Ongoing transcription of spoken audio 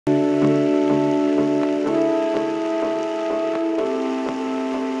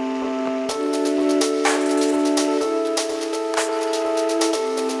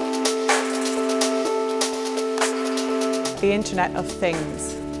Internet of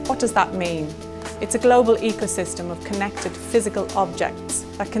Things. What does that mean? It's a global ecosystem of connected physical objects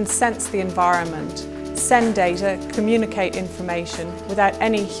that can sense the environment, send data, communicate information without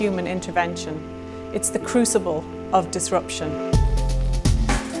any human intervention. It's the crucible of disruption.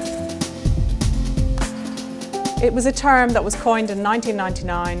 It was a term that was coined in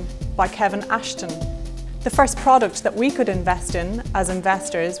 1999 by Kevin Ashton. The first product that we could invest in as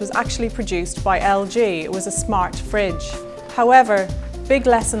investors was actually produced by LG. It was a smart fridge. However, big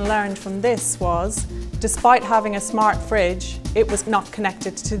lesson learned from this was, despite having a smart fridge, it was not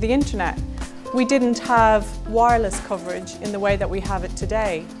connected to the internet. We didn't have wireless coverage in the way that we have it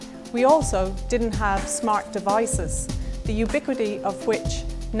today. We also didn't have smart devices, the ubiquity of which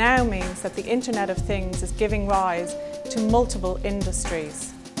now means that the Internet of Things is giving rise to multiple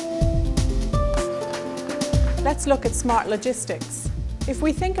industries. Let's look at smart logistics. If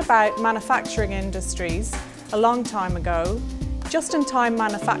we think about manufacturing industries a long time ago, just-in-time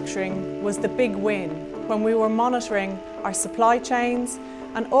manufacturing was the big win when we were monitoring our supply chains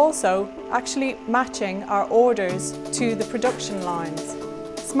and also actually matching our orders to the production lines.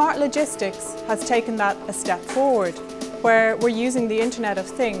 Smart logistics has taken that a step forward, where we're using the Internet of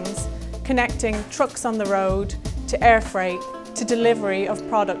Things, connecting trucks on the road to air freight to delivery of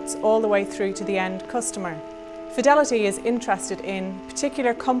products all the way through to the end customer. Fidelity is interested in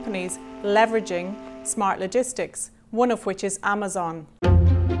particular companies leveraging smart logistics, one of which is Amazon.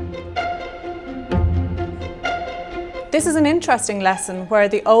 This is an interesting lesson where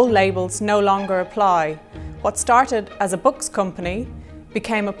the old labels no longer apply. What started as a books company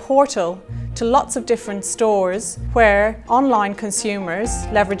became a portal to lots of different stores where online consumers,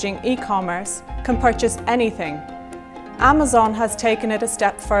 leveraging e-commerce, can purchase anything. Amazon has taken it a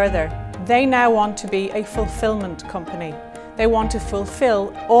step further. They now want to be a fulfillment company. They want to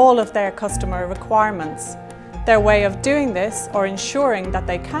fulfill all of their customer requirements. Their way of doing this, or ensuring that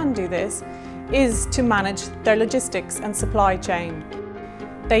they can do this, is to manage their logistics and supply chain.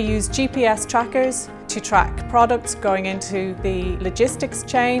 They use GPS trackers to track products going into the logistics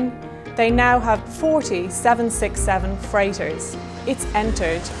chain. They now have 40 767 freighters. It's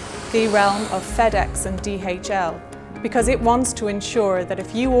entered the realm of FedEx and DHL because it wants to ensure that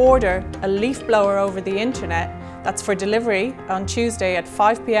if you order a leaf blower over the internet that's for delivery on Tuesday at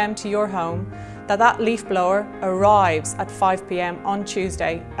 5 p.m. to your home, that leaf blower arrives at 5 p.m. on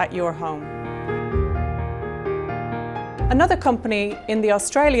Tuesday at your home. Another company in the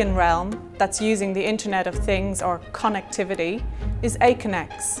Australian realm that's using the Internet of Things or connectivity is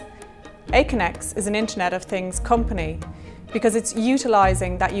Aconex. Aconex is an Internet of Things company because it's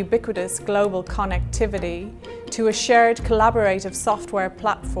utilising that ubiquitous global connectivity to a shared collaborative software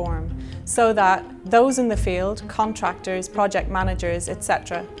platform so that those in the field, contractors, project managers,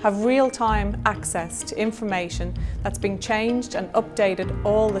 etc., have real-time access to information that's being changed and updated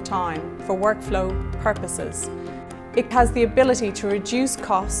all the time for workflow purposes. It has the ability to reduce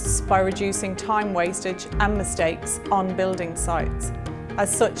costs by reducing time wastage and mistakes on building sites.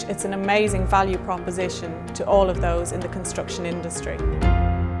 As such, it's an amazing value proposition to all of those in the construction industry.